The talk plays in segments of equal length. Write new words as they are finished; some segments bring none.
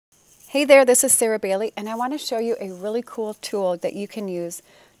Hey there, this is Sarah Bailey, and I want to show you a really cool tool that you can use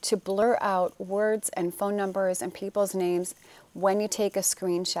to blur out words and phone numbers and people's names when you take a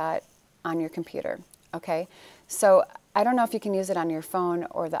screenshot on your computer. Okay, so I don't know if you can use it on your phone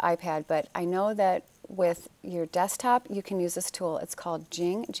or the iPad, but I know that with your desktop you can use this tool. It's called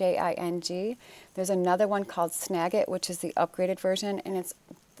Jing, J-I-N-G. There's another one called Snagit, which is the upgraded version, and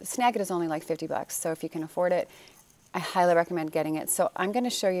Snagit is only like 50 bucks, so if you can afford it, I highly recommend getting it. So I'm going to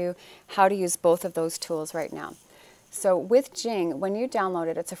show you how to use both of those tools right now. So with Jing, when you download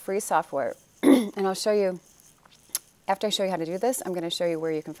it, it's a free software. And I'll show you, after I show you how to do this, I'm going to show you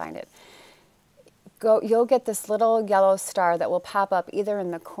where you can find it. You'll get this little yellow star that will pop up either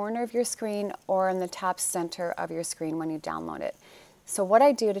in the corner of your screen or in the top center of your screen when you download it. So what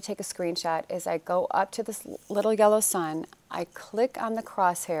I do to take a screenshot is I go up to this little yellow sun, I click on the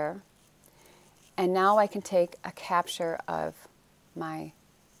crosshair, and now I can take a capture of my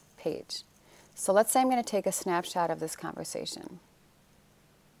page. So let's say I'm going to take a snapshot of this conversation.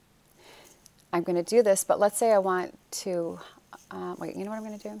 I'm going to do this, but let's say I want to, wait, you know what I'm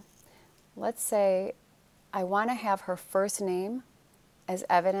going to do? Let's say I want to have her first name as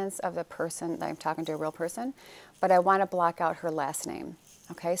evidence of the person that I'm talking to, a real person, but I want to block out her last name.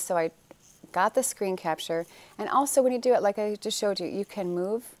 Okay, so I got the screen capture, and also when you do it, like I just showed you, you can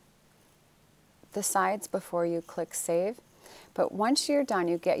move the sides before you click save. But once you're done,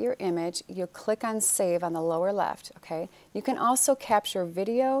 you get your image, you click on save on the lower left, okay? You can also capture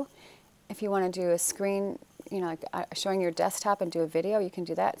video. If you want to do a screen, you know, like showing your desktop and do a video, you can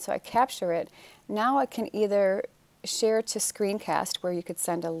do that. So I capture it. Now I can either share to screencast, where you could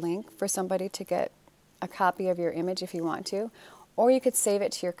send a link for somebody to get a copy of your image if you want to, or you could save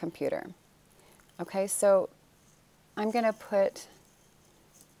it to your computer. Okay, so I'm going to put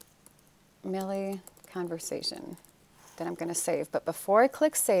Millie conversation that I'm going to save. But before I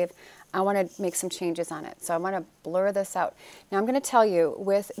click save, I want to make some changes on it. So I want to blur this out. Now I'm going to tell you,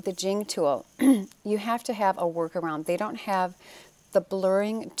 with the Jing tool, you have to have a workaround. They don't have the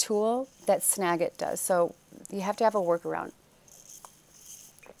blurring tool that Snagit does. So you have to have a workaround.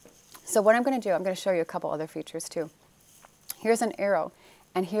 So what I'm going to do, I'm going to show you a couple other features too. Here's an arrow,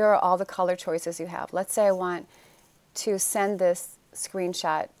 and here are all the color choices you have. Let's say I want to send this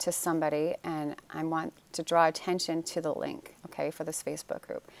screenshot to somebody and I want to draw attention to the link, okay, for this Facebook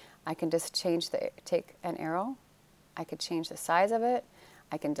group. I can just take an arrow, I could change the size of it,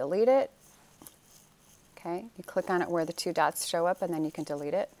 I can delete it, okay, you click on it where the two dots show up and then you can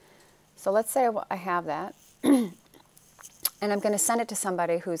delete it. So let's say I have that and I'm going to send it to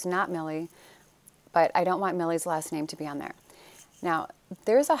somebody who's not Millie, but I don't want Millie's last name to be on there. Now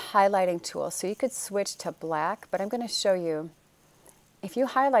there's a highlighting tool, so you could switch to black, but I'm going to show you. If you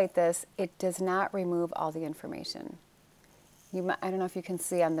highlight this, it does not remove all the information. I don't know if you can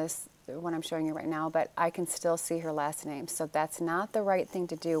see on this, what I'm showing you right now, but I can still see her last name. So that's not the right thing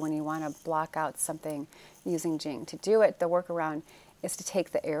to do when you want to block out something using Jing. To do it, the workaround is to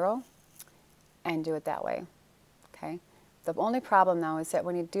take the arrow and do it that way. Okay. The only problem though is that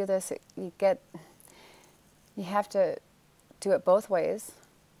when you do this, you have to do it both ways,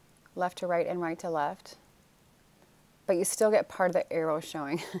 left to right and right to left. But you still get part of the arrow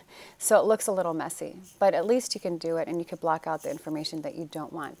showing. So it looks a little messy, but at least you can do it and you can block out the information that you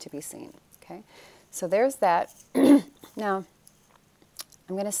don't want to be seen. Okay, so there's that. Now,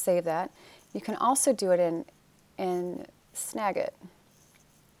 I'm going to save that. You can also do it in Snagit.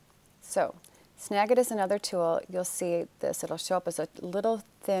 So Snagit is another tool. You'll see this. It'll show up as a little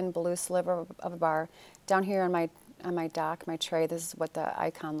thin blue sliver of a bar. Down here on my dock, my tray, this is what the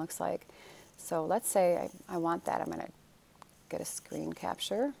icon looks like. So let's say I want that. I'm going to get a screen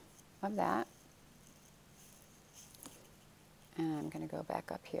capture of that. And I'm going to go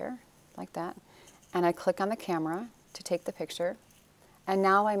back up here like that. And I click on the camera to take the picture. And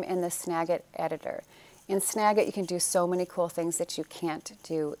now I'm in the Snagit editor. In Snagit, you can do so many cool things that you can't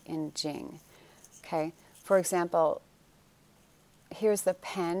do in Jing. Okay? For example, here's the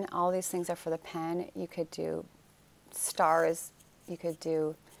pen. All these things are for the pen. You could do stars. You could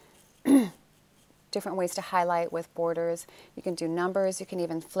do different ways to highlight with borders. You can do numbers. You can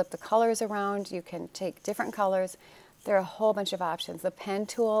even flip the colors around. You can take different colors. There are a whole bunch of options. The pen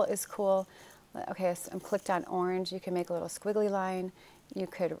tool is cool. Okay, so I'm clicked on orange. You can make a little squiggly line. You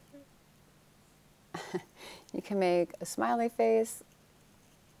could you can make a smiley face.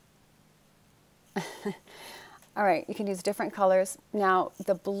 All right, you can use different colors. Now,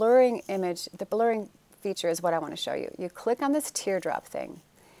 the blurring feature is what I want to show you. You click on this teardrop thing,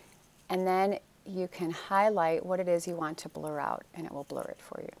 and then you can highlight what it is you want to blur out, and it will blur it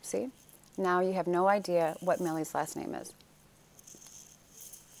for you. See? Now you have no idea what Millie's last name is.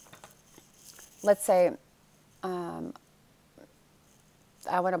 let's say I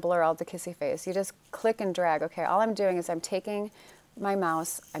want to blur out the kissy face. You just click and drag. Okay, all I'm doing is I'm taking my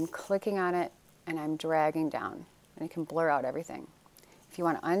mouse, I'm clicking on it, and I'm dragging down. And you can blur out everything. If you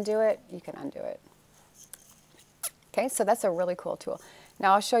want to undo it, you can undo it. Okay, so that's a really cool tool.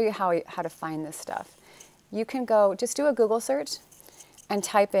 Now I'll show you how to find this stuff. You can go, just do a Google search and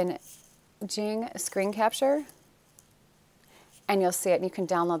type in Jing screen capture, and you'll see it, and you can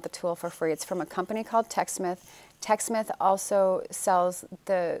download the tool for free. It's from a company called TechSmith. TechSmith also sells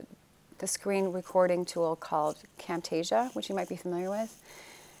the screen recording tool called Camtasia, which you might be familiar with.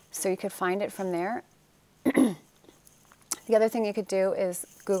 So you could find it from there. The other thing you could do is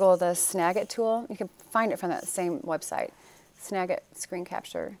Google the Snagit tool. You can find it from that same website, Snagit screen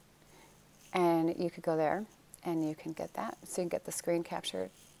capture. And you could go there and you can get that. So you can get the screen capture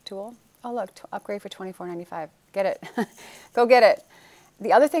tool. Oh look, upgrade for $24.95. Get it. Go get it.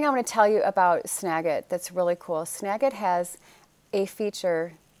 The other thing I want to tell you about Snagit that's really cool, Snagit has a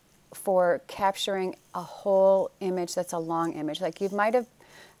feature for capturing a whole image that's a long image. Like you might have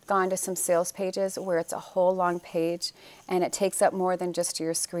gone to some sales pages where it's a whole long page and it takes up more than just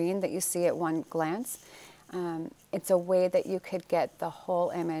your screen that you see at one glance. It's a way that you could get the whole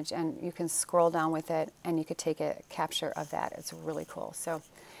image, and you can scroll down with it and you could take a capture of that. It's really cool. So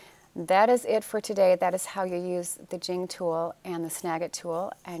that is it for today. That is how you use the Jing tool and the Snagit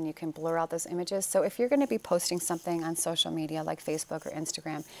tool, and you can blur out those images. So if you're going to be posting something on social media like Facebook or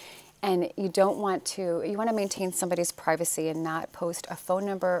Instagram, and you want to maintain somebody's privacy and not post a phone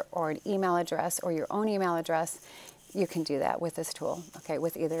number or an email address or your own email address, you can do that with this tool, okay,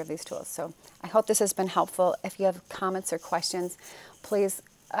 with either of these tools. So I hope this has been helpful. If you have comments or questions, please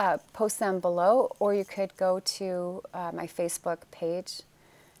post them below, or you could go to my Facebook page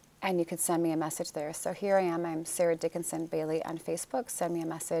and you can send me a message there. So here I am. I'm Sarah Dickinson Bailey on Facebook. Send me a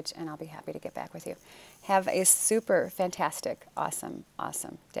message and I'll be happy to get back with you. Have a super fantastic, awesome,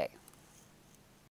 awesome day.